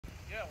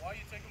Yeah, why are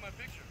you taking my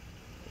picture?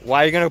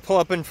 Why are you going to pull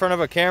up in front of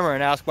a camera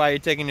and ask why you're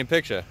taking your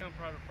picture? On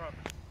private property.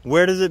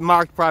 Where does it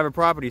mark private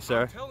property,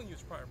 sir? I'm telling you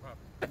it's private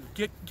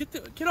property.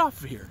 Get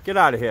off of here. Get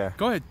out of here.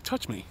 Go ahead,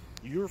 touch me.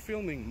 You're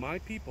filming my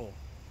people,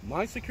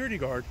 my security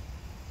guard,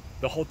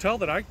 the hotel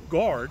that I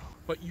guard,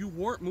 but you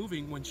weren't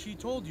moving when she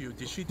told you.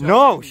 Did she tell you?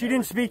 No, she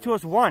didn't speak to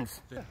us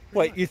once. Yeah,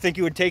 What, you think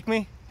you would take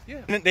me?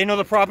 Yeah. They know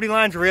the property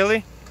lines,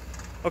 really?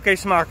 Okay,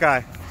 smart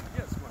guy.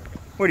 Yeah, smart guy.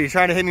 What, are you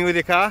trying to hit me with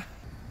your car?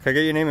 Can I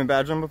get your name and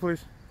badge number,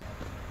 please?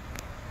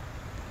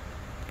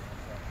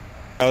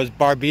 That was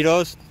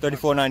Barbados,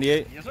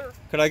 3498. Yes, sir.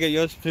 Could I get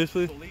yours, please?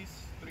 Police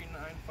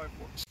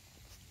 3954.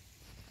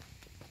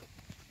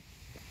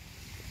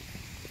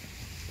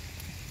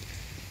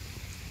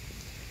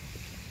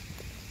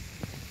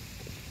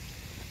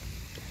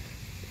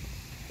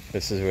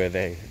 This is where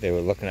they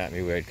were looking at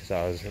me weird because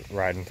I was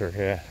riding through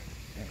here,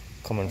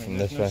 coming from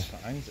this way.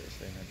 Signs that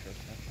say no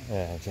trespassing.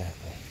 Yeah,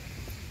 exactly.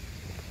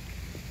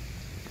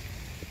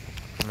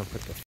 I'm gonna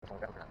put the.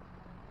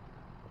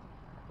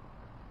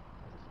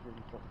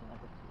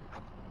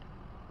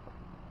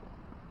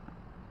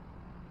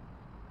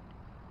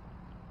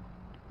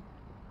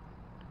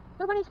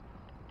 Nobody's.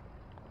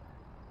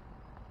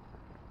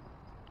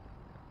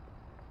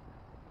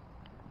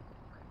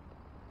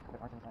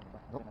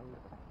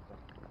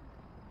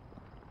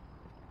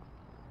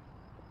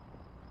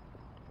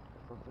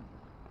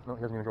 No,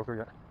 he hasn't even go through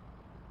yet.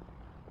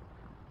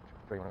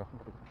 Where you wanna go?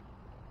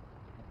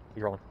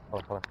 He's rolling.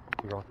 Hold on.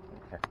 He's rolling.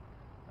 Yeah.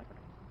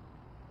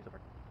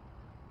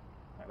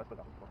 Alright, let's put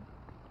that one.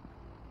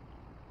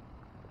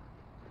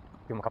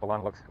 Give him a couple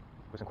long looks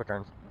with some quick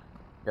turns.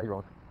 Yeah, he's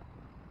rolling.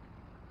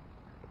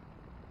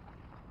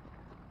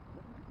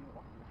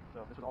 So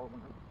this is all of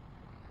them.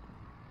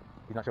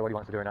 He's not sure what he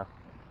wants to do right now.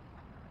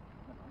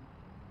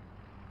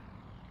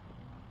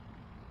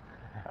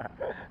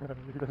 He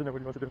doesn't know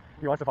what he wants to do.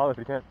 He wants to follow us,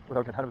 but he can't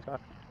without getting out of his car.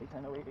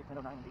 81008,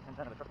 81009, and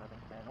 81010 of the trespassing.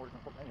 And in order to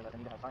enforce any of that, they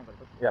need to have signs that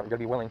it's. Yeah, we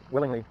gotta be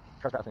willingly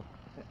trespassing.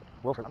 Yeah.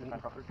 Willful. I'm just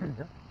trying to cross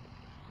Yeah.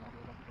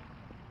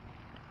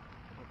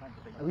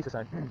 At least a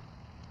sign.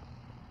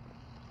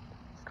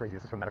 It's crazy.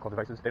 This is for medical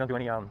devices. They don't do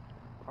any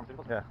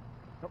Pharmaceuticals? Yeah.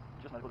 Nope,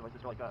 just medical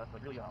devices. They're like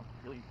really, what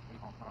do you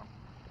call them?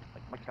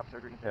 Like microscopic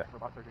surgery, Yeah.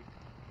 robot surgery.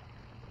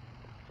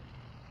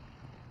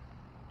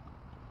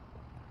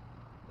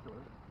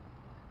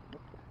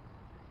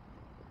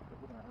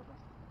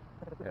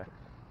 Yeah.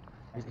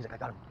 He's like, I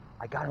got him.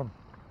 I got him.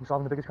 I'm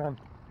solving the biggest crime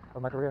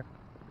of my career.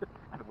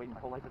 I've been waiting my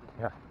whole life for this.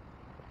 Yeah.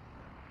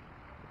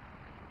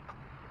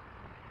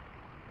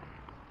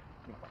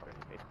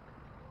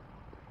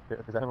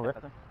 Is that him over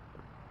there?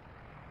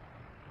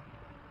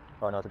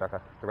 Oh no, it's a dark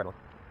car. The red one.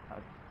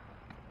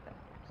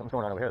 Something's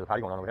going on over here. There's a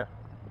party going on over here.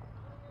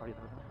 Is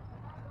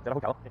that a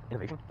hotel?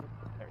 Innovation?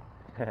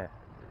 Alright,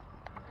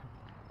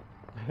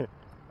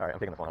 I'm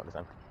taking the phone out this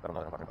time. But I'm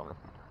not gonna fucking film them.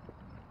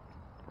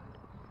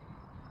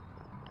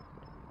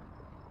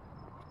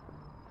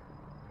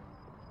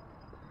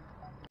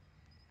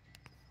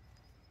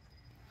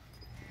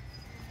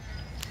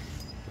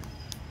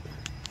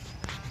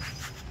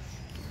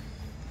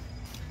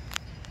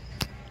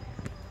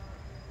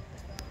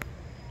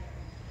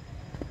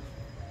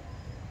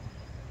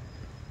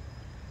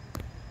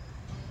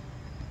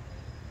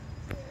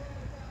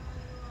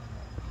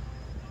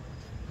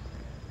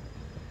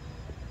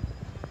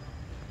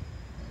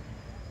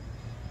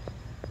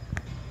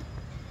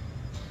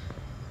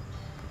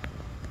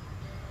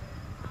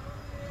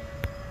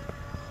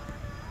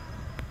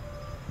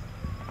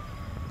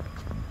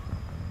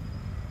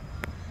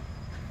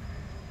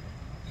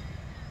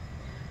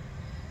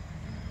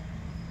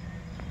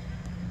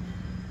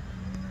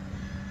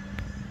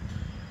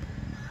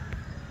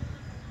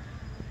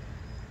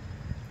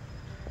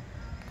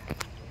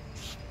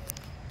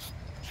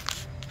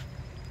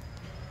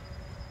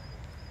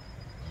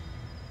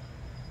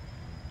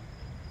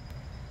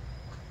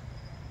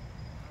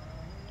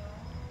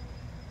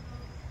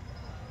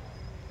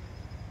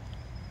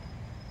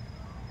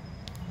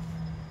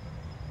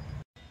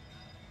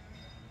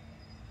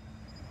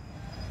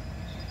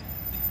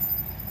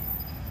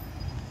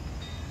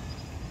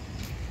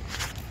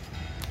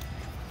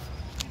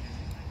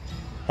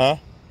 Huh?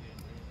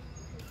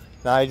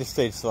 Nah, he just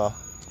stayed slow.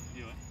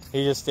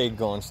 He just stayed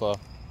going slow.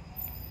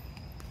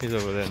 He's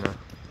over there now.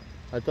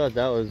 I thought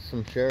that was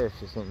some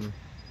sheriffs or something.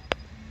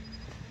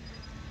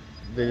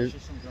 They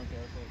just,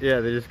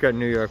 yeah, they just got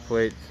New York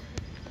plates.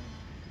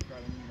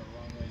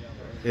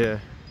 Yeah.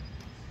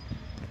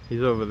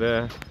 He's over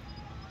there.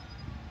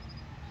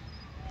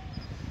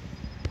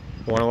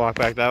 Want to walk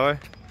back that way?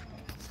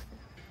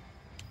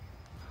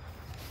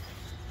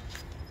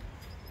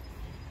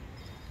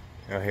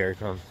 Oh, here he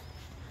comes.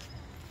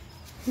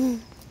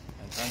 I'm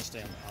trying to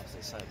stay on the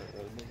opposite side of the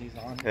road that he's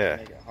on. Yeah.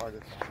 To make it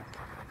harder for him.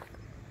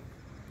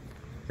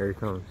 Here he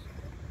comes.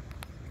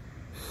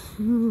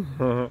 Oh,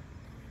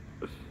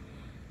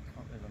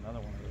 there's another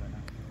one over there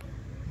now.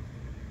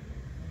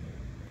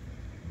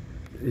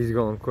 He's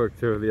going quick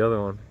too, the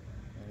other one.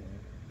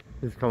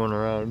 He's coming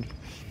around. Is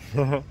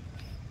the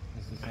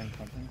same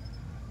company?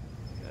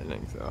 I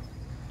think so.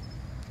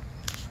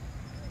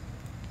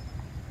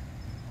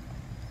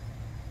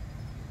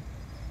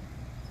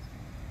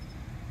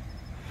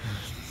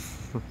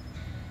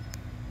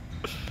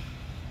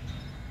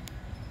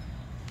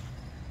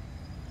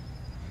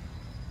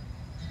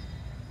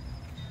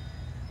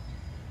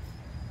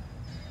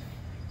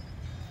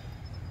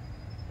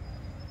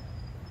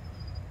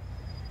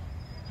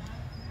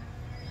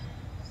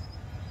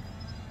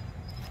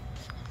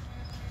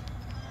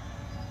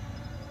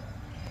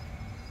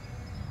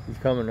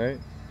 coming, right?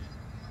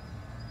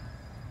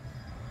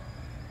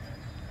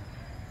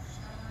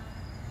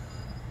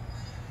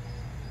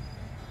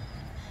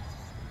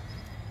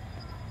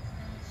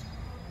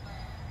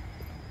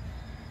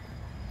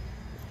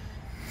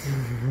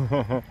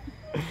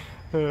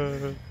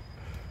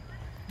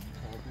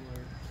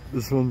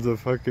 This one's a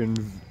fucking,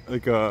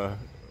 like a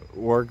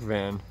work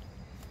van.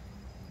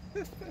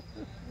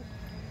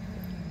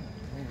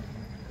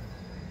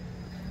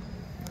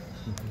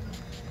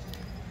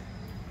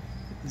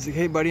 He's like,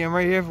 hey buddy, I'm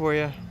right here for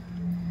you.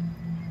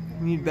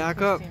 You need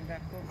backup?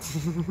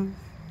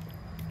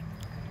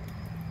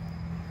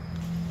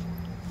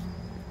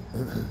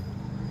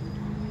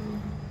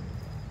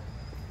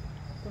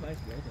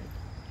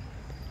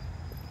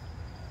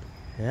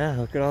 Yeah,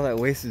 look at all that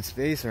wasted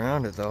space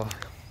around it though.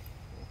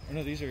 I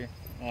know these are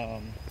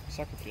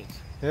soccer fields.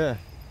 Yeah.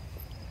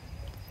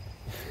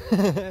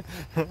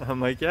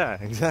 I'm like, yeah,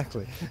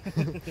 exactly.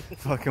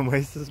 Fucking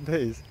waste of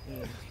space.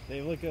 Yeah.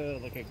 They look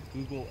like a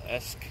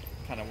Google-esque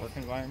kind of work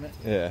environment.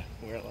 Yeah.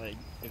 Where like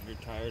if you're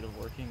tired of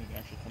working, you can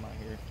actually come out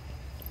here.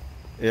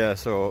 Yeah,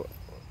 so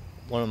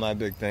one of my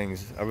big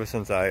things, ever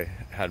since I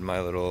had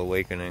my little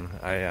awakening,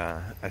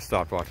 I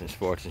stopped watching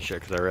sports and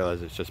shit because I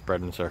realized it's just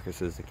bread and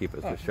circuses to keep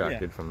us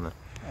distracted from the,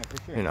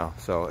 for sure. you know,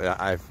 so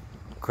I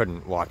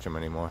couldn't watch them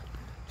anymore.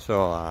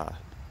 So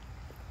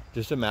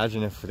just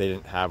imagine if they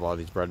didn't have all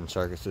these bread and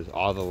circuses,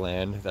 all the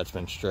land that's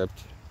been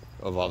stripped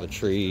of all the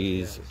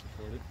trees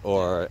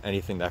or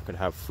anything that could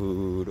have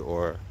food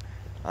or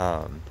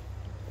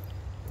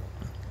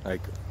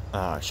like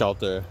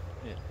shelter.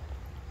 Yeah.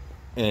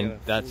 And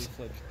that's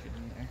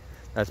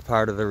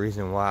part of the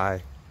reason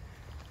why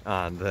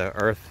the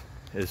earth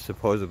is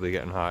supposedly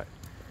getting hot,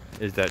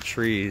 is that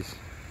trees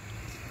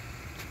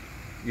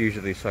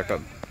usually suck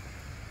up.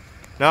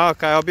 No,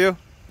 can I help you?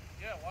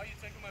 Yeah, why are you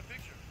taking my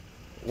picture?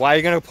 Why are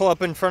you gonna pull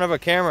up in front of a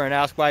camera and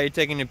ask why you're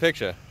taking your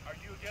picture? Are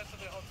you a guest of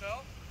the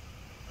hotel?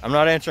 I'm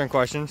not answering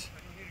questions. Then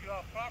you need to get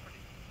off property.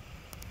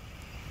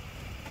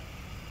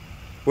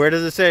 Where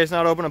does it say it's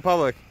not open to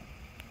public?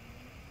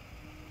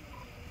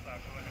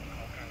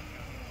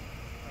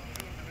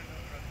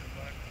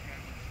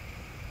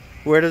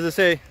 Where does it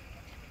say?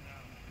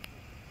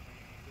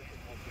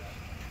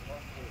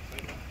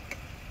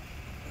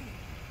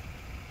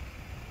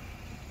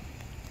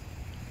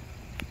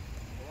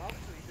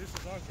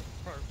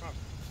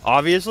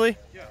 Obviously?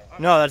 Yeah.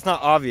 No, that's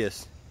not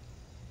obvious.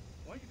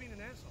 Why are you being an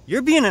asshole?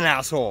 You're being an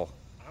asshole.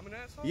 I'm an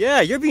asshole?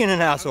 Yeah, you're being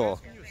an asshole. I'm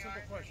asking you a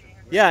simple question.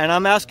 Yeah, and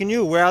I'm asking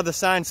you, where are the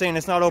signs saying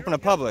it's not open to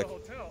public? If you're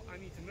a guest of the hotel, I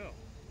need to know.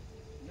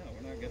 No,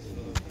 we're not guests of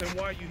the hotel. Then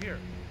why are you here?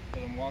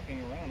 Because I'm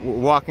walking around. We're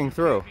walking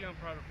through. Be on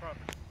private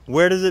property.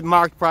 Where does it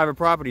mark private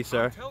property,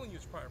 sir? I'm telling you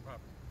it's private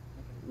property.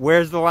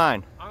 Where's the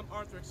line? I'm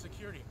Anthrex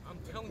Security. I'm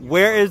telling you.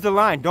 Where is the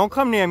line? Don't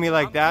come near me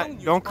like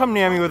that. Don't come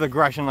near me with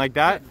aggression like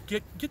that.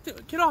 Get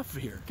off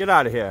of here. Get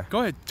out of here.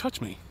 Go ahead,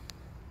 touch me.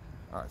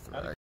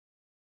 Arthur.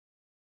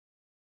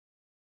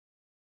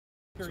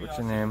 What's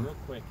your name? Real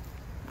quick.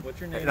 What's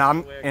your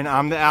name? And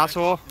I'm the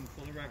asshole.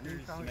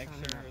 Make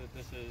sure that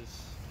this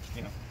is,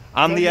 you know.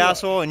 I'm the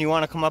asshole, and you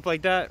want to come up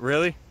like that?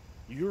 Really?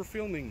 You're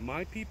filming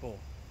my people,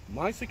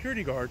 my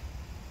security guard,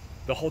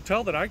 the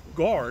hotel that I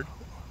guard,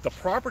 the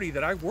property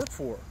that I work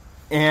for.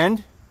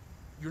 And?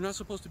 You're not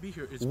supposed to be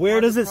here. It's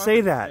where does it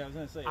say that? Yeah, I was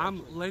gonna say,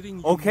 I'm letting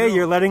you Okay, know.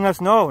 you're letting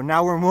us know.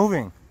 Now we're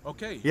moving.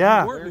 Okay.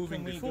 Yeah. You weren't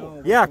moving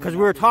before. Yeah, because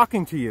we were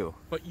talking to you.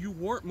 But you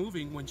weren't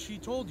moving when she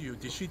told you.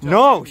 Did she tell you?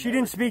 No, she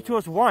didn't speak to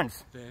us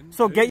once. Then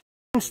So get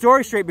your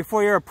story straight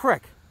before you're a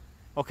prick.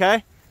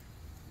 Okay?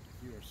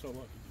 You are so lucky,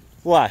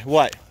 dude. What?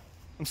 What?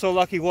 I'm so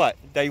lucky what?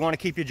 That you want to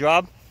keep your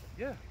job?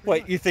 Yeah.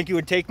 What, you think you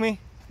would take me?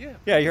 Yeah.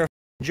 Yeah, you're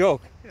a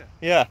joke. Yeah.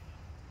 Yeah.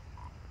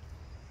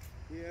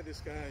 Yeah,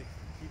 this guy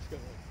keeps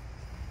going.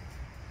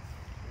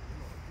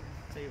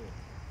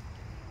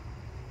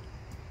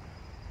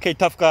 Okay,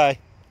 tough guy.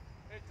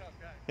 Hey, tough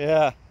guy.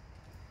 Yeah.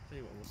 Tell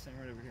you what, we'll stand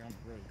right over here on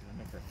the road because I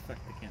know for a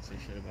fact they can't say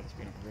shit about us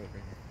being on the road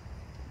right here.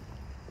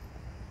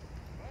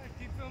 All right,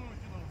 keep filming with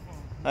your little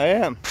phone. I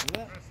am.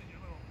 Dressed in your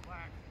little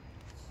black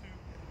suit.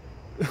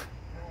 Little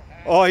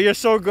hat. Oh, you're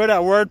so good at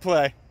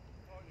wordplay.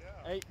 Oh,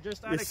 yeah. Hey,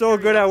 just You're so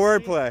good at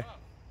wordplay.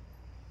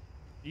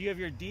 Do you have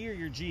your D or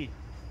your G?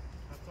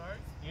 That's all right.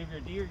 You have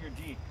your D or your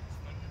G?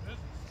 None of your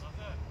business. How's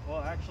that? Well,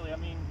 actually, I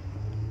mean,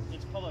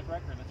 it's public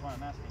record. That's why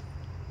I'm asking.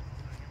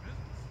 None of your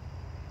business.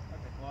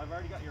 Okay. Well, I've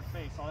already got your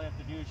face. All I have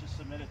to do is just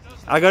submit it.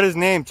 I got his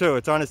name too.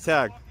 It's on his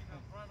tag. Walking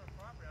on private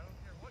property. I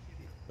don't care what you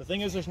do. The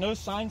thing is, there's no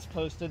signs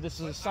posted.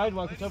 This is a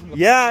sidewalk. It's open to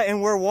the Yeah, public.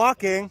 and we're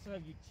walking. We also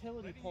have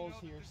utility poles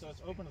here, so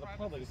it's open to the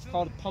public. It's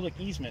called a public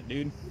easement,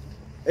 dude.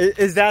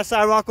 Is that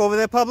sidewalk over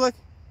there public?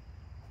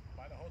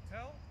 By the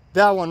hotel?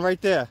 That one right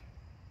there.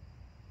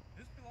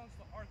 This belongs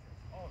to Arthur.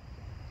 Oh,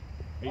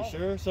 Are you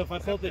sure? So if I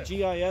pull up the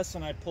GIS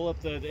and I pull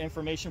up the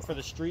information for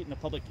the street and the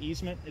public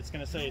easement, it's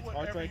going to say it's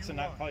Arthrex and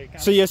not Collier County.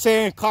 So you're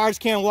saying cars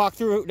can't walk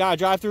through,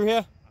 drive through here?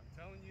 I'm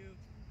telling you,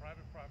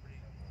 private property.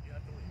 You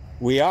have to leave.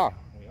 We are.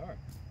 We are.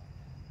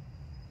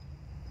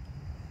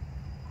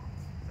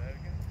 Say that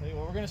again. Tell you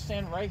what, we're going to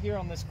stand right here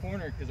on this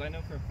corner because I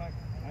know for a fact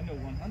I I know 100%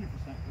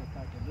 for the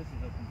fact that this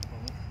is open to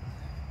public.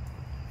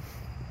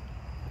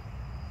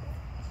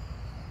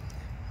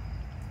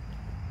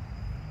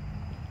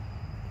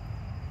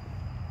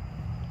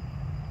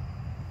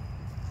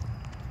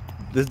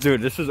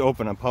 This is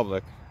open in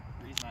public.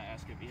 The reason I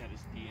ask if he had his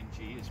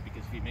D&G is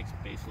because if he makes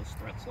baseless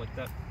threats like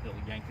that, he'll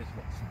yank his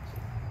license.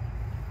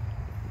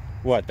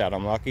 What, that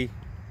I'm lucky?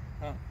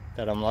 Huh?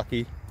 That I'm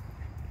lucky?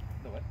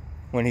 The what?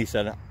 When he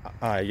said,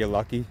 you're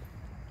lucky?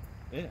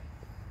 Yeah.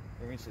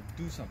 Or when he said,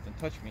 do something,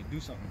 touch me, do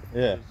something.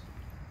 Yeah.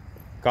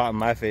 Got in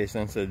my face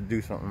and said,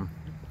 do something.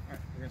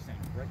 Alright, we're gonna stand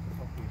right the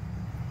fuck here.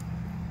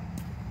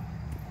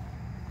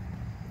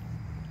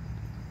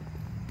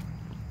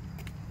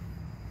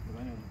 But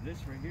I know this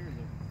right here is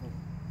open to public.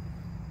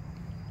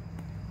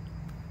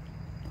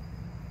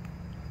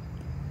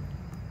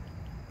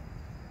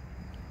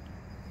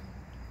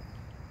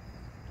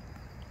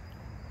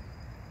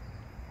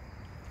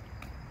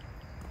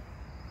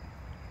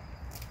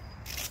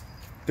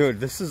 Dude,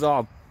 this is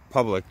all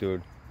public,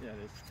 dude. Yeah, it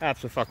is.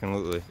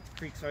 Abso-fucking-lutely.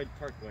 Creekside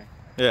Parkway.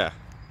 Yeah.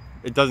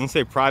 It doesn't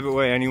say private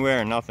way anywhere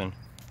or nothing.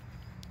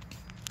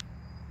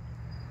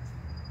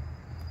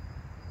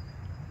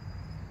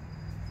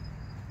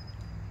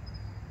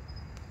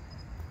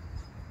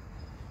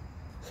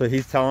 So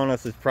he's telling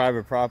us it's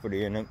private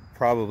property, and it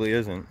probably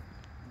isn't.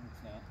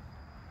 It's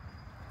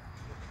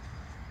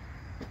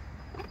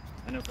not.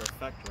 I know for a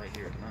fact right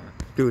here it's not.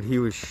 Dude, he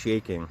was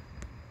shaking.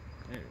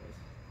 There it is.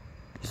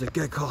 He's like,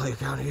 get Collier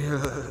County.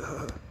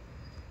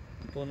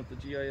 I'm pulling up the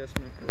GIS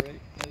map right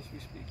as we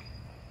speak.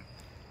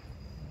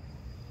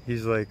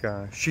 He's like,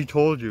 she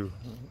told you.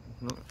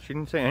 No, she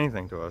didn't say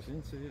anything to us. She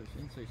didn't say it. She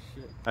didn't say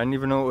shit. I didn't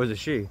even know it was a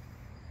she.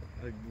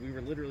 Like, we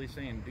were literally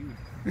saying, dude.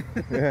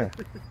 Yeah.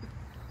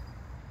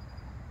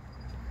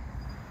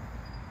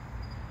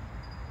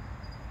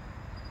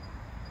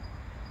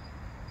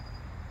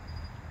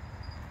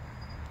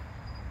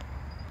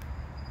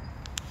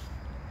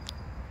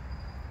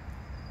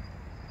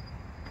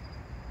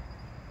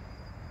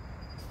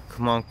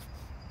 Come on,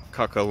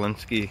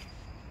 Kakalinski.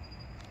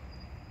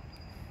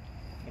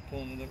 I'm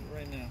pulling it up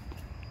right now.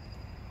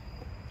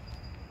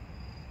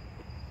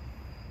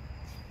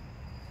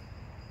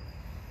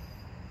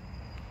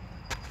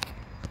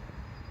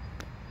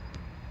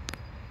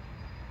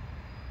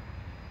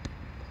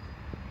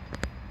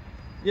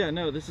 Yeah,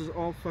 no, this is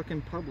all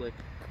fucking public.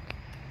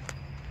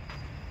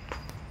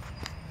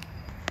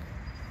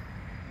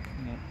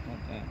 No,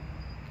 not that.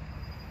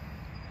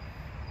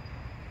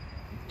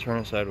 Turn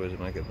it sideways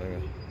and make it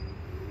bigger.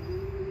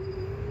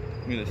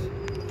 Look at this.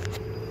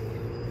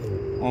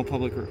 All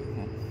public.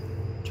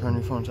 Turn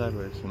your phone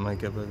sideways and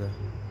make it bigger.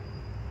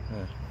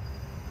 Yeah.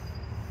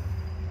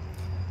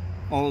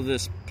 All of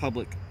this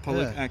public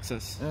Yeah.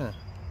 access. Yeah.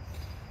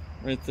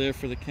 Right there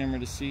for the camera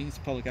to see. It's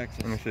public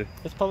access. Let me see.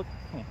 It's public.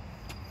 Yeah.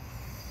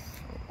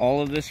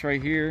 All of this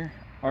right here,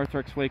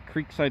 Anthrex Way,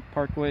 Creekside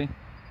Parkway.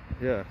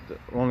 Yeah. The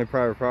only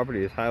private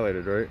property is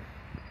highlighted, right?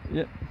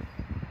 Yep.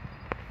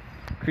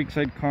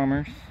 Creekside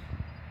Commerce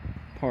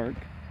Park.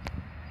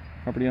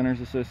 Property Owners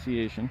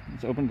Association.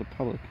 It's open to the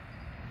public.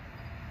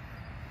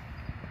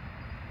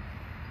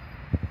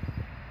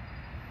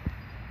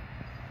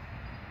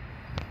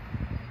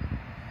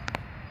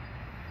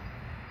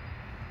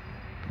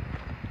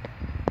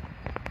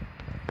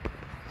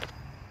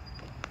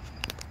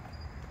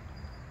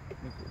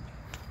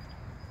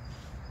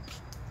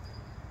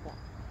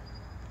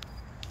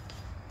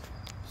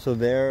 So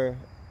there,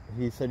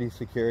 he said he's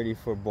security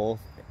for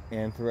both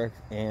Anthrex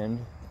and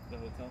The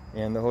hotel?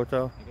 the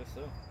hotel? I guess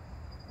so.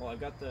 Well, I've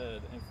got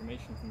the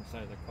information from the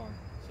side of the car,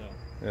 so.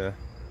 Yeah.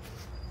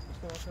 Let's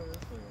go walk over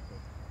this way real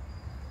quick.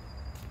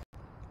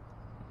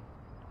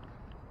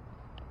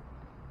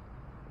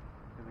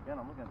 Because again,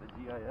 I'm looking at the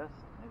GIS,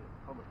 maybe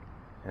it's public.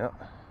 Yep.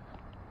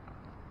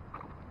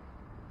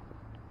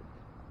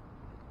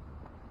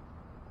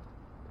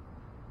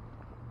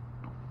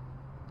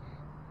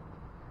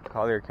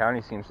 Collier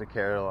County seems to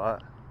care a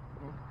lot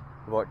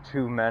about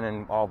two men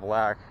in all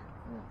black.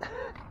 Yeah.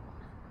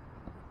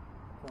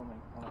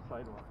 Filming on a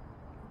sidewalk.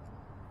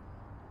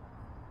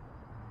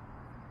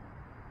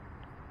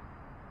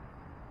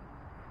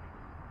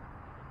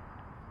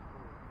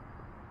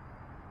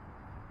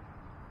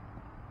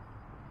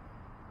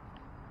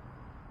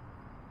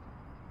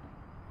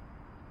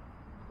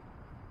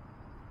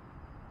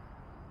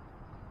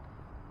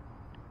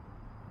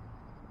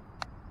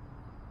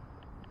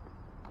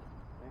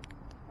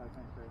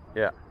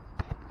 Yeah.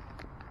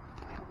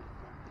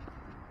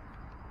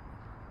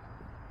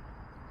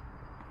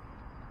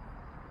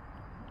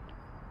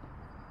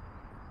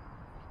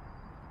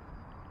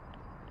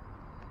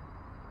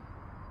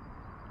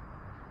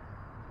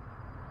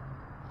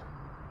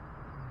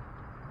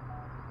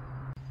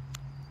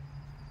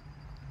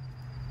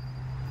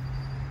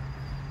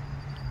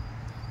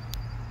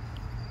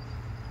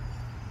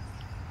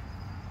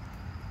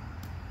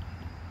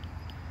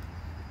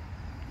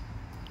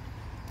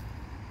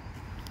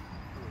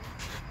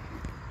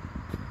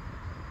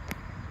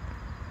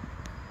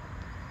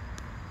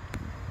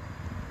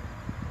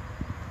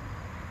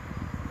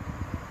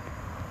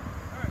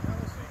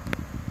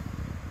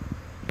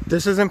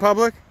 This isn't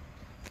public?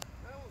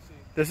 Now we'll see.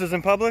 This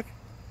isn't public?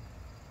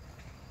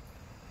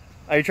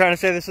 Are you trying to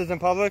say this isn't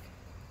public?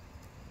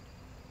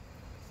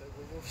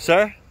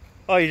 Sir?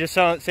 Oh, you're just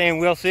saying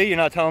we'll see? You're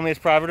not telling me it's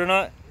private or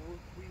not?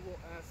 We will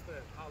ask them.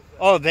 How's that?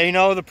 Oh, they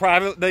know the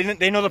private,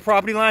 they know the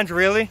property lines,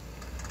 really?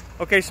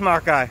 Okay,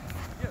 smart guy.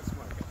 Yes,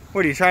 smart guy.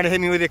 What, are you trying to hit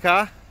me with your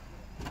car?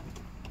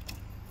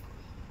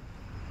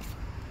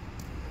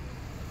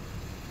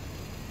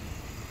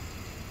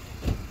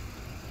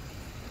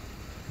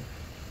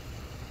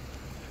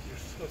 You're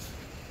so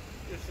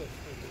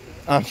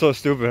stupid. I'm so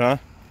stupid, huh?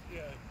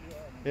 Yeah,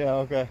 you are. Yeah,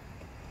 okay.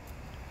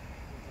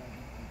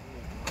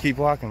 Keep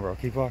walking, bro.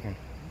 Keep walking.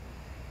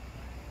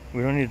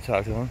 We don't need to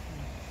talk to him.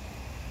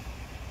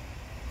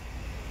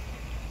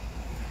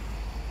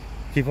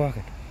 Keep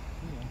walking.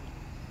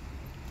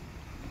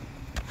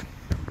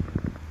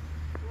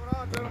 What's going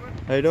on, gentlemen?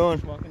 How you doing?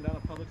 Just walking down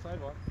a public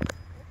sidewalk.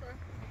 Okay.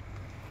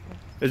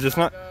 Is this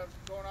not?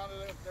 Going on to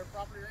their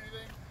property or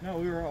anything? No,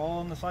 we were all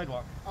on the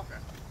sidewalk. Okay.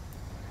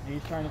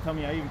 He's trying to tell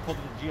me I even pulled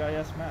the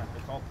GIS map.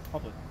 It's all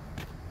public.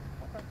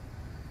 Okay.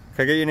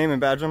 Can I get your name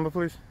and badge number,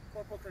 please?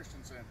 Corporal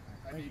Christensen.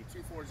 I need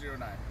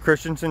 2409.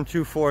 Christensen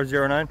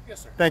 2409.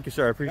 Yes, sir. Thank you,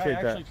 sir. I I appreciate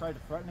actually that. tried to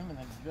threaten him, and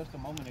then just a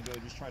moment ago,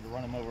 he just tried to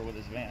run him over with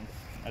his van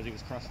as he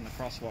was crossing the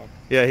crosswalk.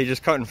 Yeah, he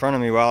just cut in front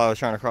of me while I was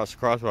trying to cross the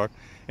crosswalk,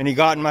 and he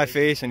got in my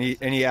face, and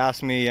he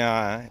asked me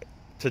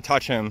to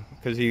touch him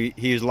because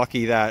he's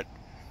lucky that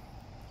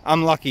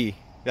I'm lucky.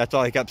 That's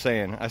all he kept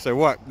saying. I said,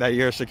 "What? That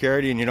you're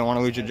security and you don't want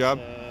to lose your job?"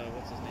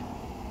 What's his name?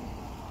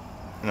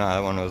 No, that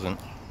one wasn't.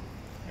 Or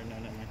no,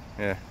 never mind.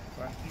 Yeah.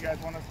 You guys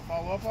want us to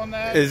follow up on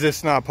that? Is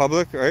this not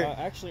public, right?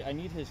 Actually, I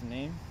need his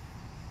name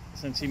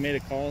since he made a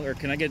call. Or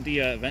can I get the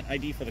event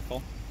ID for the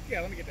call? Yeah,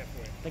 let me get that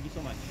for you. Thank you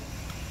so much.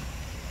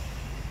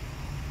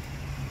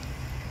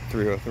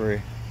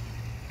 303.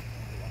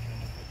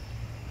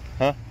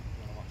 Huh?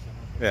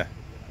 Yeah.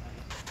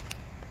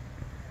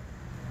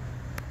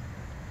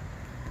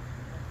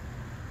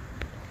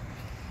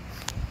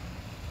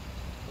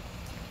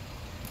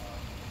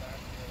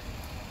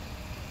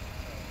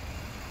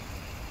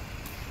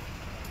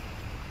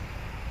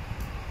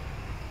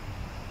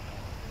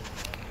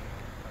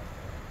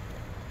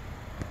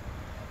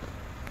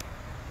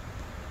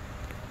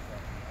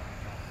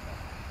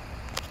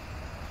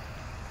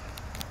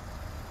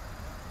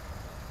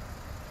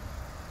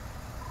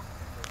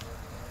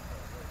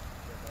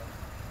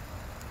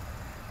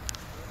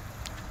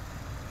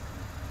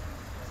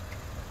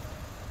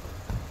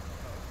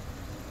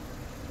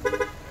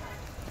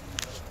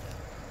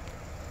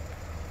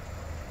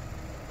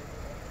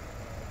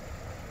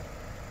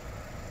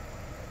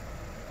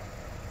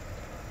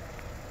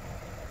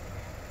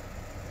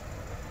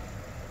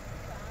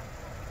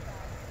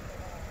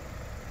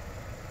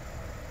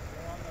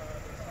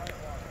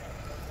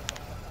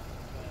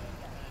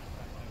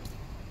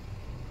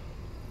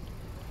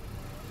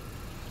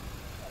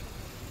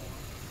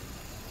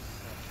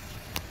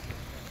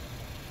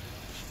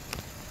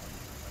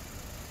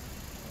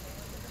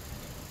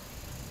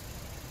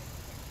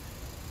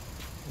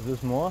 Is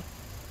this more?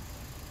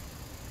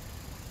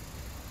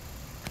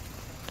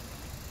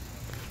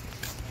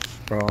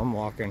 Bro, I'm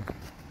walking.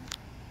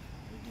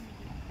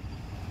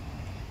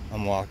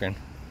 I'm walking.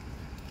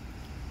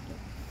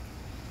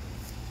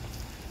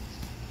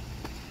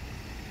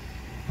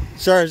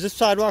 Sir, is this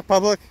sidewalk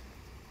public?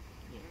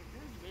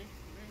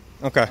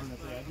 Okay.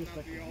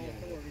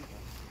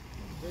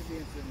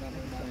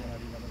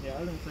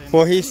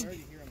 Well, he's...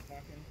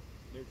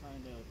 They're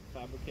trying to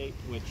fabricate,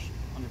 which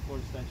under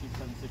Florida statute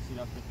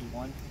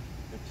 760.51,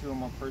 if 2 or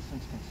more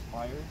persons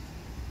conspires,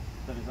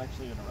 that is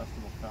actually an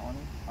arrestable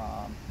felony.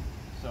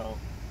 So,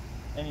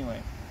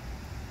 anyway,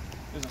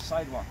 there's a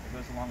sidewalk that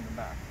goes along the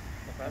back.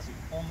 That's the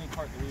only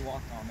part that we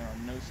walked on. There are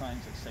no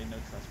signs that say no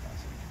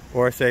trespassing.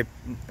 Or say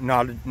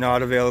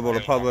not available to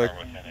public.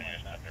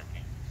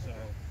 So,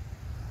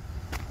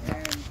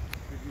 and did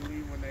you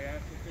leave when they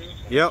asked you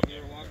to? Yep. We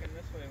were walking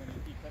this way when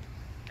he kept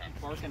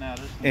barking at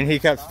us. And he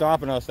kept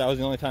stopping us. That was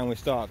the only time we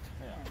stopped.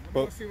 Yeah.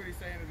 Let's see what he's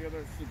saying to the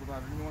other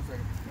supervisor. Give me 1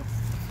 second.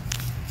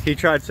 He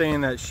tried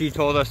saying that she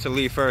told us to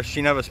leave first.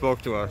 She never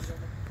spoke to us.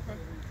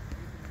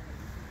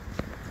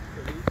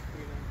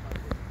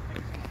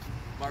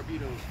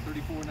 Barbados,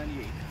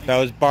 3498. That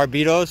was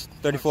Barbados,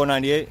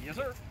 3498. Yes,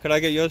 sir. Could I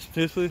get yours,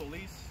 please? Police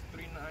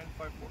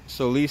 3954.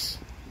 Solis,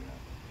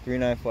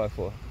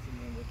 3954.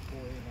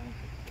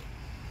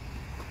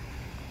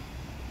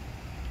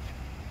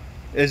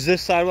 Is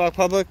this sidewalk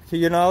public, to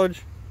your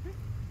knowledge?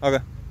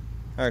 Okay.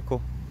 All right,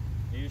 cool.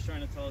 He was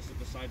trying to tell us that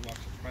the sidewalks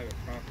are private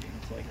property,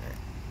 and it's like,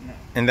 no.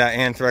 And that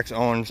Anthrex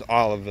owns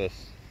all of this.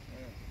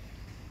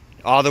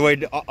 All the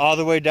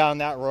way down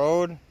that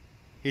road.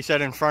 He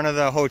said in front of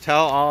the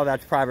hotel, all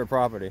that's private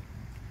property.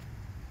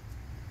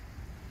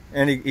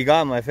 And he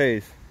got in my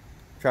face.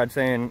 Tried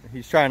saying,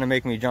 he's trying to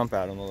make me jump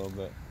at him a little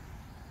bit.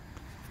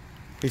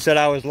 He said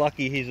I was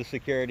lucky he's a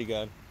security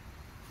guard.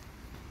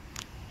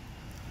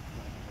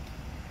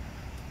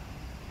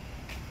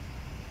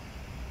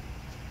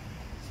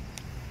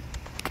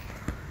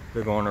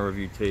 They're going to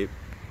review tape.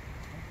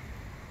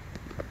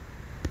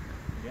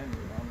 again,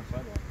 you're on the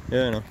sidewalk.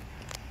 Yeah, I know.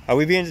 Are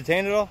we being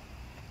detained at all?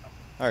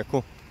 All right,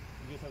 cool.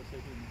 You just have a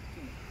safety.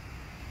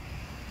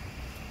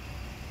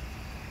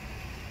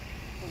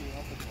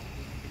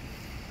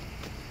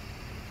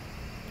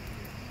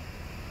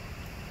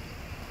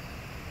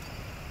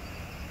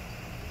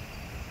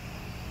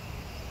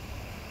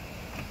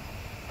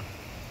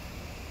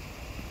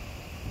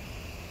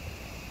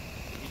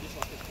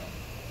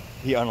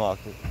 He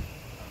unlocked it.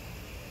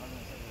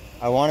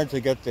 I wanted to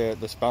get the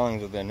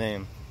spellings of their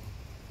name.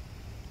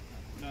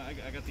 No, I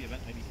got the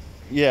event ID.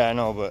 Yeah, I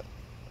know, but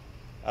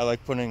I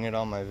like putting it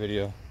on my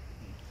video.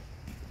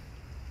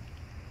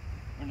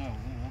 Or no,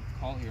 we'll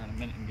call here in a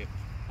minute and get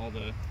all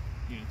the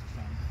units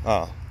assigned. Oh.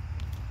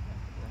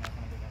 We're not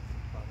gonna go back to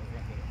the spot. We're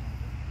gonna go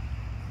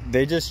to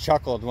They just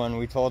chuckled when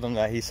we told him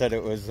that he said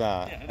it was,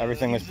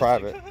 everything was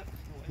private. Like,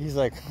 He's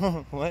like,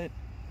 what?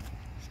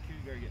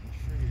 security guard getting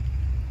triggered.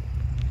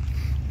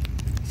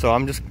 So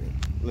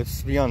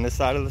let's be on this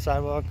side of the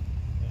sidewalk.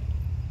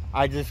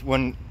 Yeah.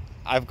 When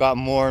I've got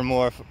more and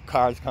more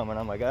cars coming,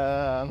 I'm like,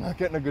 I'm not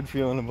getting a good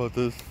feeling about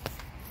this.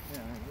 Yeah,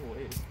 we'll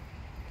wait.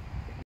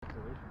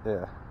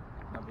 Yeah.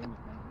 Not being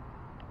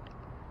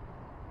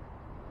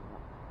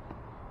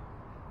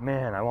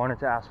Man, I wanted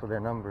to ask for their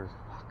numbers.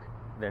 Fuck.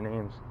 Their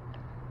names.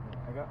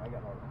 Yeah, I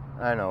got all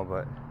that. I know,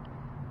 but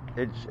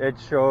it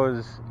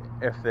shows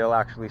if they'll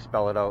actually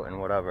spell it out and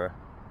whatever.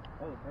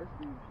 Oh, the first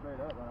dude straight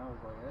up, and I was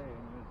like, hey,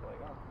 and he was like,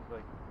 oh, he's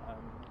like,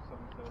 I'm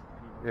so-and-so.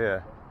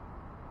 Yeah.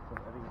 So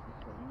Eddie was just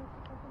units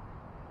or something.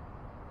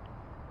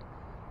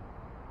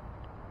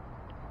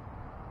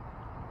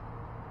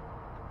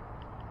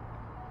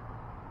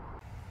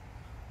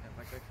 Yeah,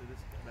 like actually,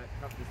 that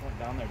cop just went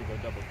down there to go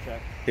double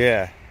check,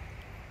 Yeah.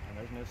 and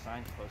there's no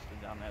signs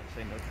posted down there that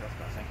say no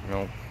trespassing.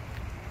 Nope.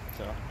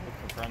 So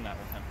we'll confirm that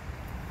with him.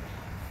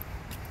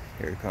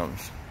 Here he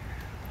comes.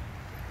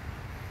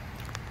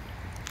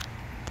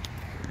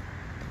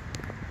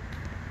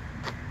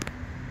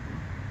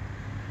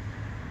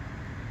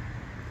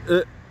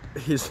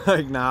 He's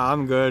like, nah,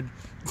 I'm good.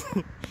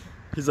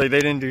 He's like, they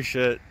didn't do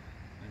shit.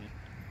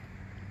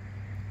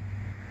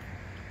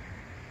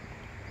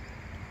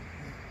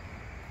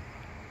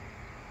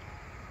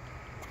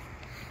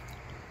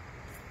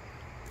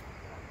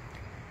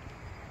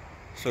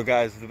 So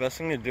guys, the best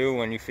thing to do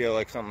when you feel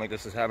like something like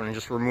this is happening,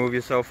 just remove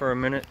yourself for a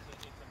minute.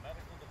 It's a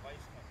medical device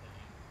company.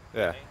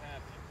 Yeah. They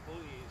have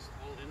employees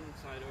all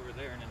inside over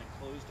there in an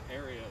enclosed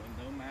area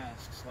with no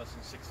masks less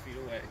than 6 feet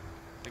away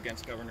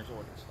against governor's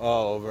orders.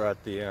 Oh, over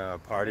at the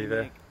party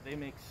there? They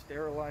make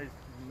sterilized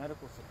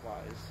medical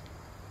supplies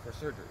for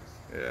surgeries.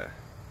 Yeah.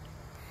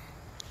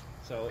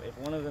 So if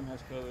one of them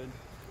has COVID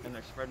and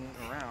they're spreading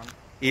it around,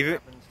 Even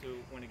what happens to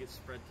when it gets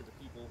spread to the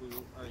people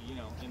who are, you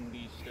know, in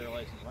these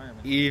sterilized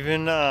environments?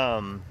 Even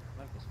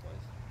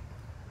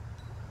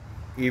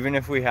even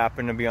if we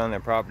happen to be on their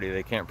property,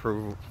 they can't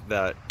prove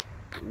that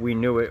we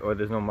knew it or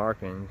there's no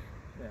markings.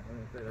 Yeah,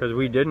 Because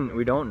we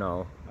don't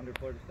know. Under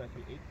Florida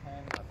statute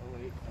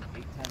 810.08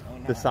 and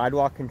 810.09. The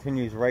sidewalk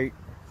continues right,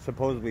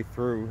 supposedly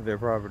through their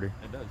property.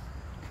 It does.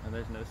 And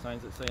there's no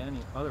signs that say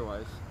any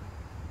otherwise.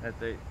 That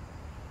they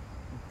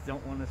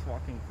don't want us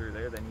walking through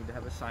there. They need to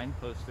have a sign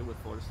posted with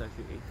Florida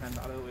statute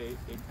 810.08,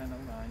 810.09,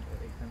 or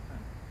 810.10.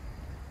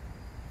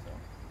 So.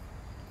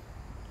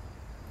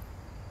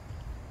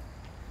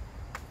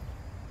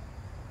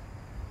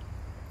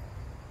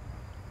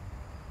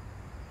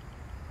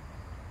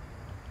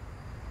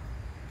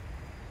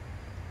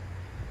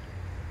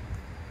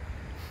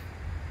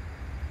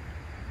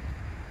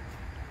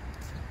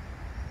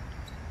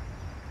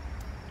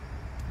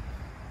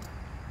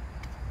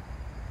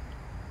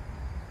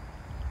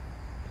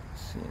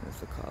 Seeing if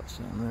the cops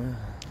down there.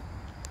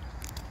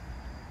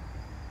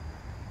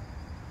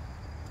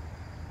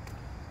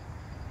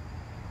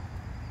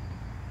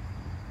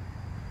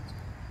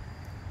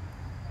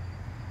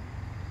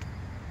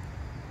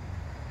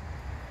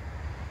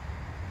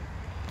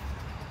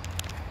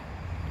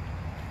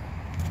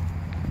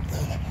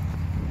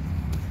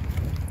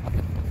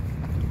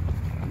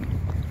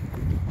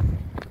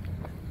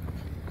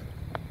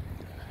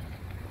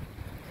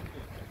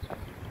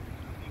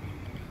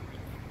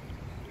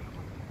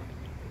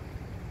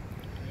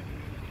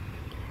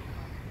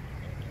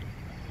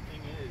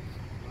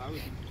 I was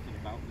interested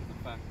about was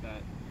the fact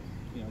that,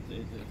 you know,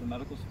 it's a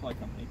medical supply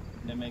company.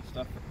 They make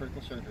stuff for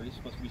critical surgery. It's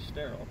supposed to be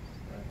sterile.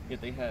 Right.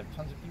 Yet they have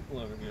tons of people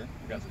over here.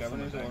 Got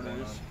governor's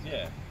orders.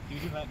 Yeah,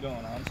 huge event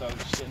going on. So I was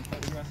just getting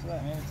fed the rest of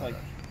that, man. It's like,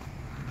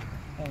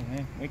 oh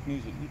man, Wake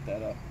News would eat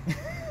that up.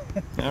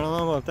 I don't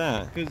know about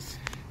that. Because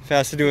it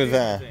has to do with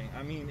that.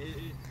 I mean,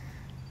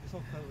 this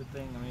whole COVID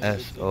thing. I mean,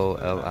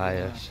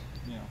 SOLIS.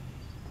 You know,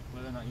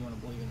 whether or not you want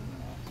to believe in it or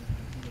not,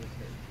 it's really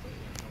crazy. But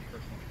yeah, it's my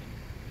personal opinion.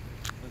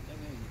 But the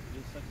thing is,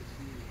 it's such a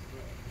serious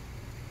threat.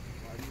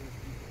 Why do you have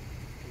people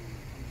who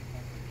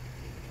come to companies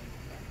to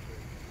manufacture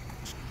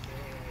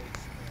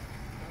steroids and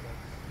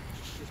products?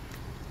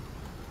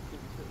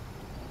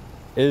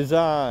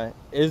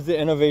 Is the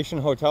Innovation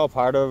Hotel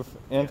part of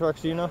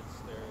Anthrex? Do you know?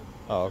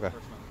 Oh, okay.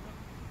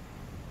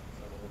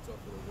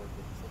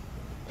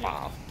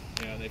 Wow.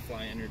 Yeah, they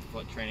fly in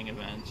or training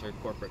events or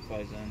corporate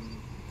flies in.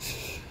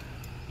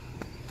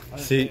 I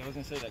was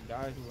gonna say that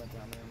guy who went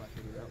down there, I'm not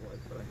sure who that was,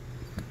 but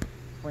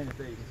plain as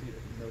day you can see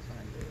that no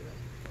signs there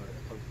or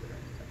posted or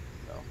anything.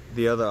 So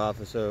The other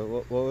officer,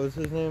 what was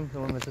his name? The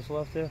one that just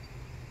left here?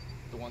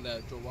 The one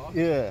that drove off?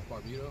 Yeah.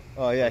 Barbito?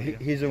 Oh yeah,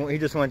 he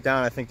just went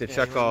down, I think, to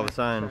check all the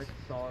signs.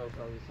 Saw him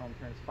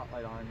turn his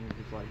spotlight on, and he was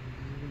just like,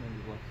 and then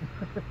just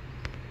left.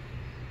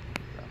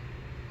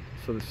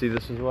 So see,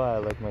 this is why I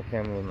like my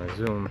camera and my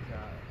zoom.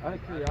 Out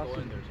of curiosity,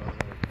 What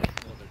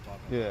they're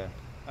talking Yeah.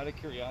 out of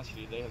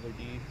curiosity, they have their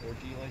D or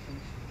G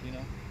license. Do you know?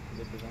 Do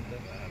they present that?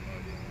 I have no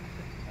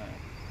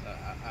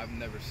idea. I've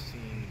never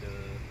seen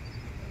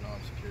an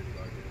armed security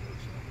guard do it.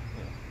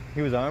 So.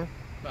 He was armed?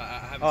 No, I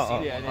haven't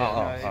seen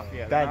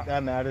it.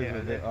 That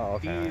matters. Yeah, oh,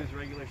 okay. D is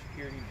regular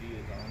security, G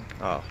is armed.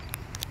 Oh.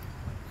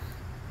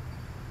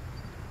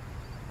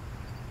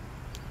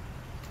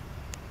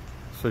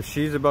 So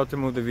she's about to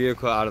move the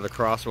vehicle out of the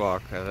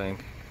crosswalk, I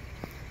think.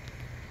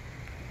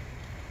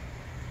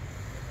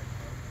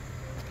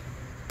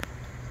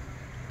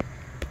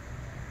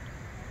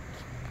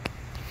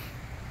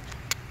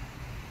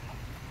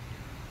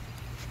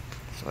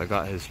 So I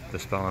got the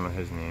spelling of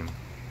his name.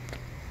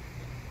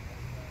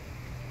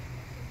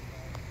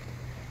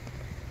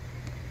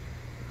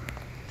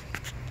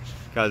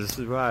 Guys, this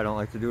is why I don't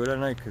like to do it at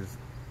night, because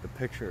the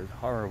picture is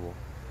horrible.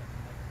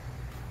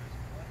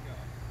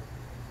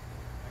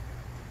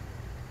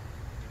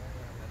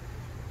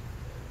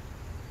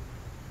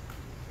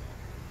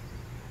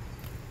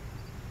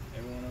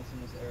 Everyone else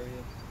in this area,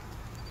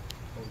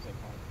 what was that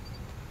called?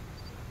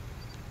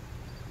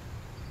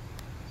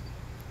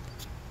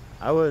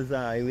 I was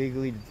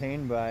illegally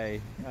detained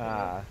by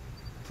Plazinski.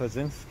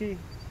 Plocinsky.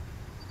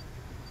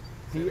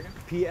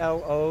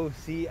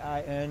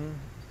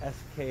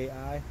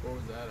 What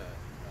was that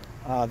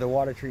at? The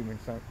water treatment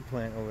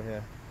plant over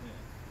here.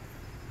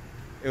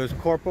 Yeah. It was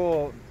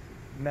Corporal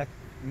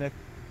McGilvery.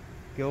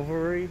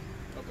 Okay,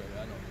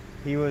 I know.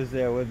 He was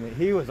there with me.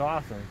 He was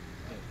awesome.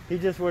 He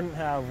just wouldn't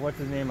have, what's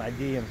his name,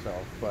 ID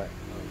himself, but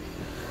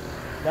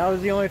that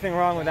was the only thing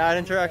wrong with that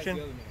interaction.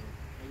 Maybe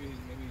he's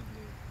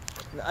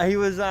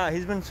new.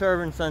 He's been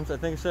serving since, I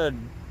think it said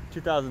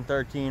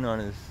 2013 on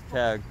his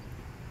tag.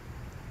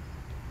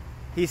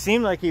 He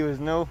seemed like he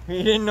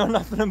didn't know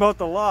nothing about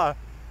the law.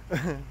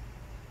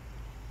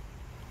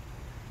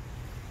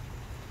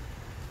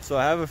 So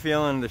I have a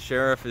feeling the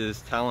sheriff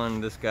is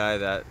telling this guy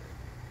that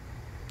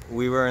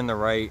we were in the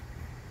right.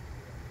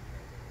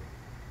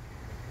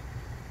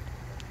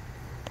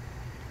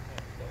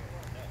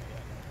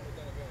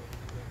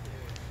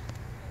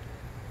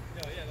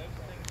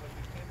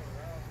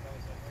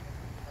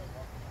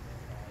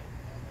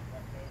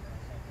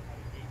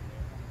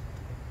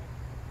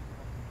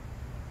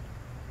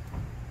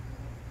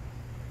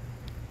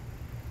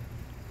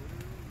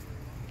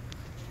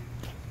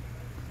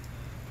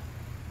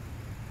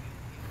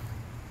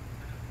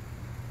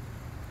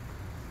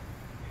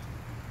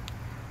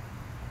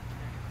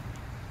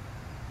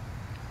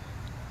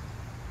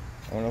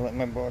 I want to let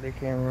my body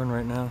cam run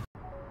right now.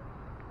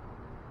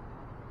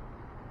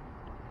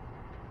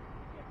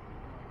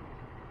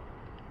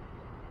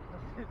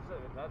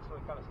 That's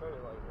what kind of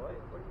started, like, what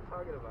are you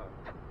talking about?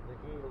 They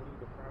gave a lead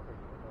to property.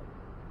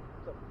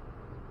 It's a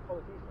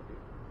public easement,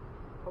 dude.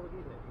 Public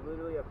easement. You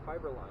literally have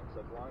fiber lines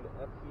that belong to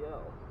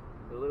FTL.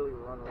 They literally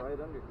run right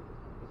under you.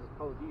 This is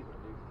public easement,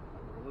 dude. I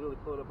can literally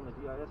pull it up on the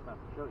GIS map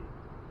to show you.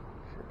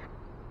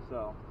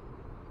 So,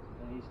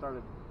 and he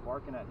started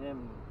barking at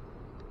him.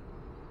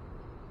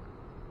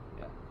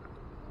 Yeah.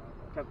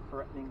 Kept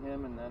threatening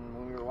him, and then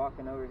when we were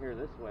walking over here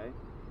this way,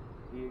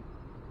 he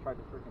tried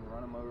to freaking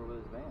run him over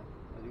with his van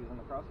as he was in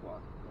the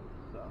crosswalk.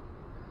 So.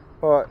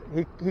 Well,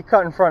 he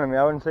cut in front of me.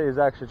 I wouldn't say he was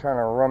actually trying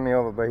to run me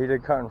over, but he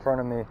did cut in front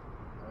of me.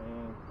 I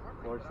mean,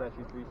 Florida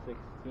Statute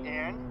 316.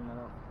 And? I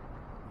don't,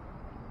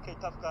 Okay,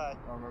 tough guy.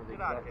 I don't remember the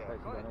Get out of exact here.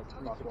 statute. Go ahead. I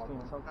know it's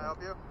 316 something. Can I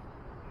help you?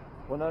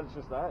 Well, no, it's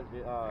just that.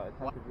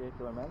 Attempted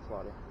vehicular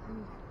manslaughter.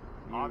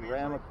 You Obviously.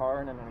 ram a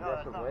car in an that's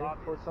aggressive not way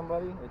obvious. towards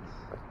somebody. It's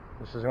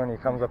This is when he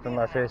comes up in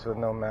my face with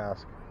no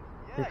mask.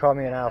 He Yeah, called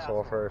me you're an an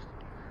asshole first.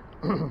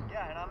 Yeah,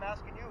 and I'm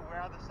asking you,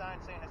 where are the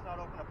signs saying it's not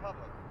open to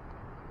public?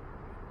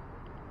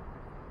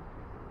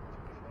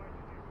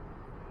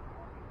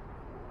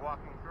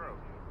 Walking through.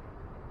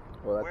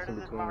 well, Where that's in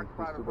does it between mark these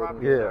private two property?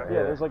 buildings. Yeah,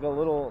 Yeah, there's like a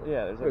little.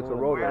 Yeah, there's like It's a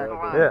little road Where's the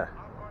line? Yeah.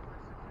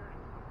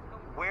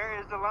 Where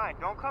is the line?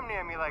 Don't come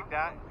near me like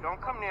that.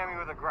 Don't come near me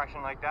with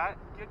aggression like that.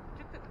 Get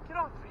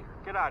off of here.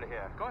 Get out of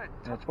here. Go ahead.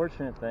 The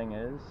unfortunate thing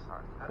is,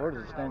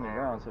 Florida's a standing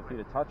ground, so if you'd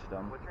have touched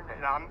them, What's your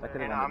name? that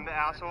could have I'm the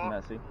asshole.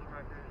 messy.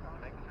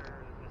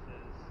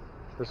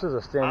 This is a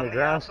I'm standing the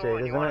ground asshole, state,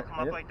 and you isn't want it? to come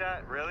up Yep. like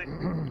that? Really?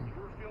 You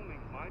were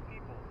filming my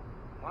people,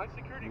 my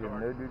security You have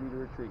guard, no duty to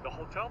retreat. the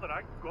hotel that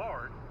I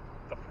guard,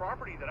 the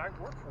property that I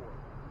work for.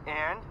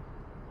 And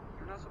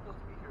You're not supposed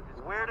to be here.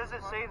 It's where my does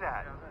it say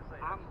that?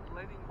 I'm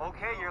letting you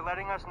Okay, know. you're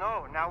letting us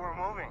know. Now we're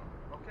moving.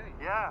 Okay.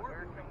 Yeah.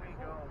 Where can we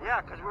go?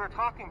 Yeah, because we were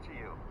talking to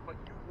you. But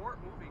you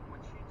weren't moving when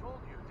she told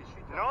you. Did she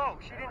tell No,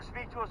 you? she didn't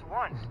speak to us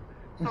once.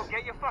 So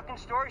get your fucking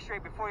story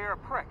straight before you're a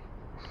prick.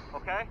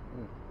 Okay?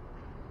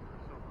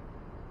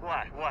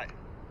 What? What?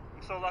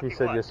 I'm so lucky. He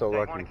said what? you're so That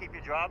lucky. You want to keep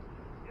your job?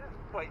 Yeah.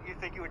 What? You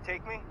think you would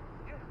take me?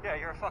 Yeah. Yeah,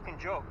 you're a fucking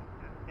joke.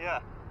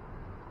 Yeah.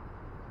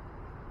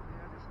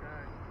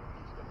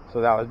 So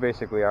that was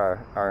basically our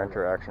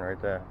interaction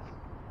right there.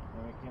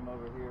 When we came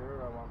over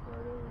here, I walked right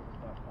over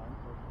to that fence.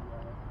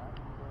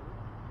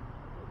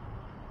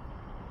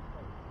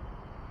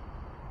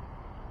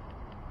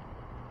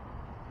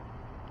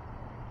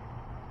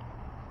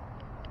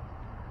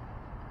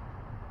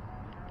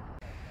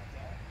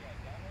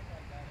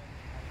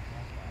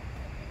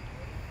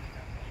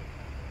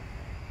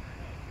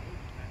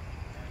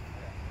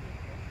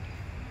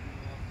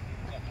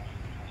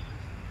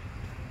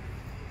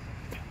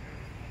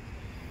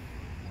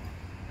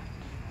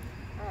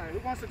 Who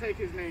wants to take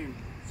his name?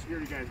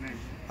 Security guy's name.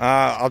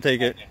 I'll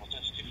take it.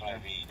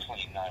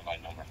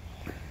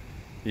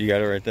 You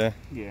got it right there?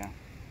 Yeah.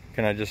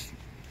 Can I just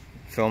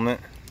film it?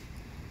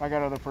 I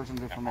got other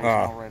person's information.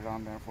 Oh. I'll write it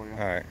on there for you.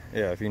 Alright.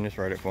 Yeah, if you can just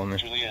write it for me.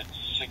 Juliet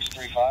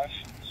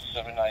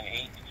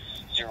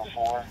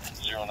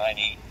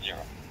 635-798-04090.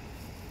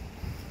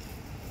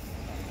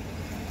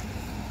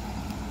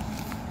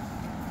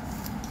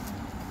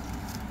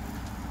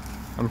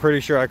 I'm pretty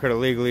sure I could have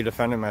legally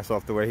defended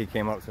myself the way he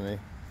came up to me.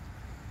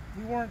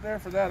 You weren't there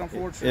for that,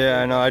 unfortunately.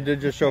 Yeah, I know. I did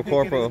just show Didn't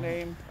get his Corporal.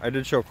 name. I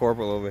did show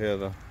Corporal over here,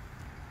 though.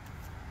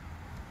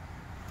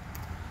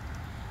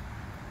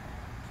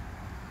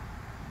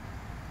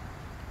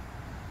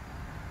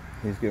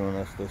 He's giving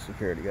us the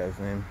security guy's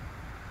name.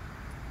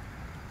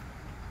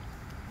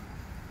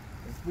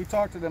 We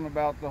talked to them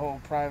about the whole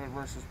private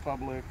versus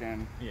public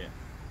and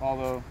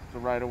all the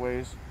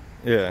right-of-ways.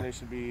 Yeah. They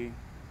should be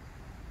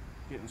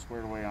getting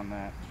squared away on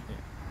that.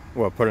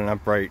 What, putting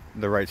up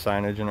the right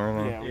signage and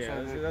everything? Yeah, we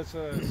said that- that's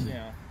what, you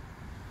know.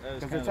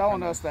 because they're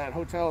telling us that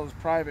hotel is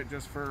private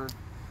just for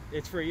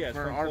It's for, yeah, it's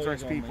for employees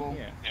Anthrex only, people.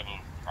 Yeah.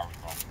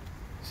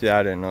 See,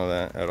 I didn't know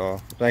that at all.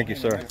 Thank you,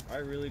 sir. I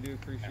really do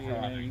appreciate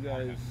it, man. You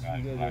guys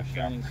are a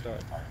shining star.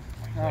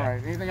 All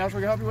right. Anything else we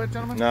can help you with,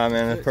 gentlemen? Nah,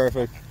 man, that's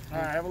perfect. All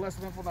right. Have a less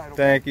eventful night. Okay?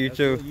 Thank you,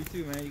 too. You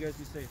too, man. You guys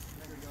be safe.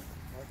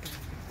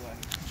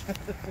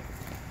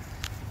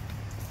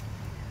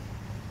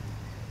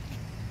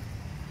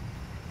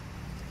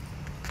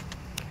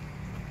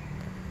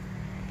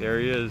 There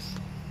he is.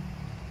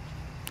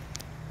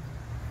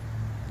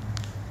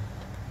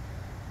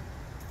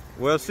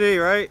 We'll see,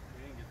 right?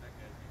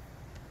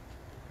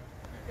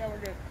 Yeah, we're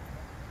good.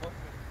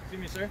 See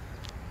me, sir?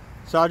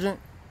 Sergeant?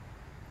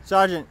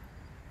 Sergeant?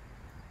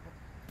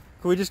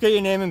 Can we just get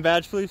your name and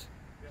badge, please?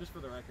 Just for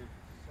the record.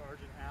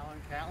 Sergeant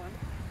Alan Catlin.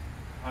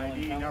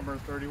 ID number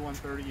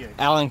 3138.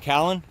 Alan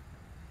Callan?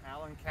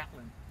 Alan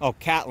Catlin. Oh,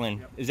 Catlin.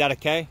 Yep. Is that a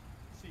K?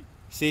 C.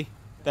 C?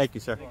 Thank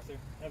you, sir. Thanks, sir.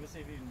 Have a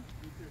safe evening.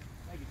 You too.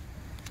 Thank you.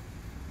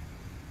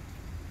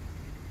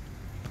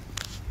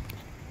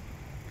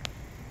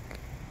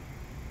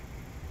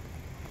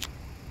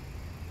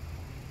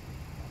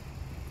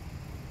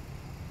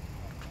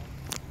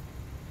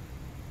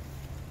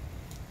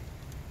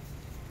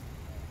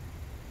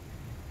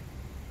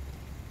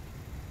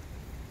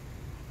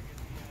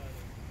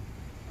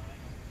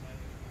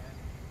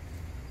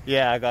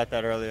 Yeah, I got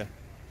that earlier.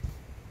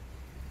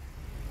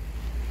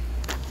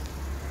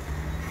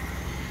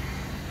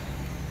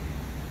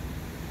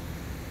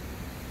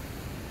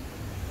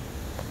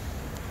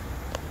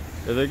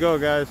 There they go,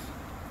 guys.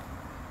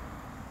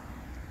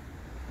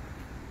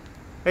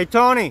 Hey,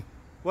 Tony,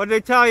 what did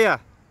they tell you?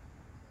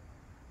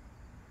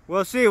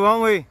 We'll see,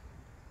 won't we?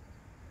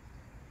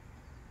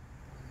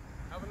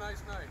 Have a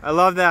nice night. I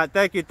love that.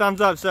 Thank you.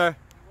 Thumbs up, sir.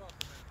 You're welcome,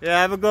 man.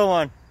 Yeah, have a good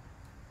one.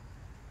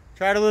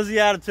 Try to lose the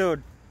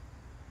attitude.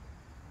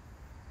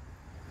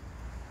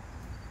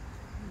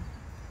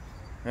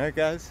 All right,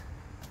 guys.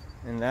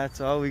 And that's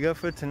all we got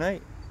for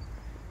tonight.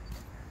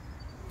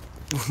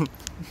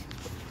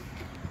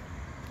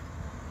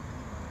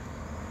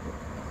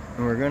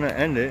 And we're gonna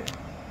end it.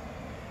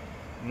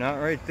 Not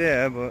right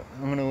there, but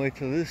I'm gonna wait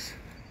till this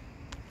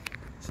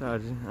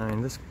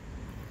this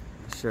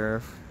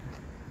sheriff,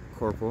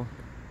 corporal,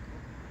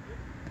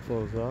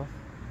 close off.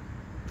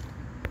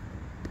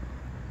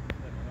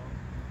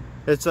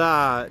 It's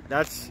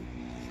that's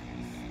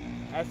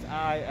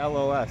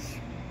S-I-L-O-S.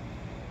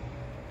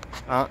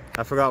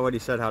 I forgot what he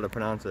said, how to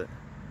pronounce it.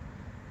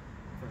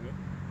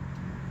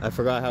 I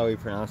forgot how he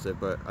pronounced it,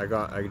 but I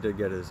did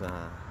get his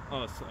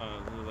Oh, it's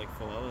like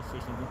Philelis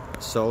or something?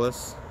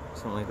 Solus,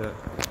 something like that.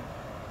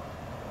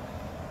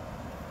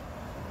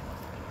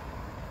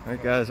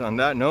 Alright guys, on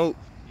that note.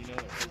 You know,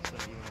 it hurts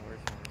even worse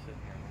when we're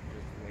sitting here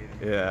just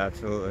waiting. Yeah,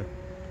 absolutely.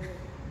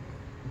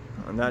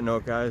 On that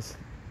note, guys,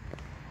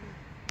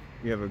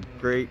 you have a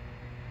great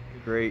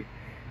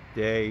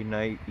day,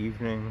 night,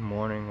 evening,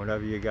 morning,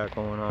 whatever you got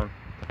going on.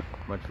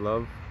 Much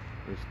love,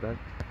 respect,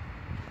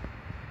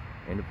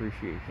 and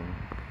appreciation.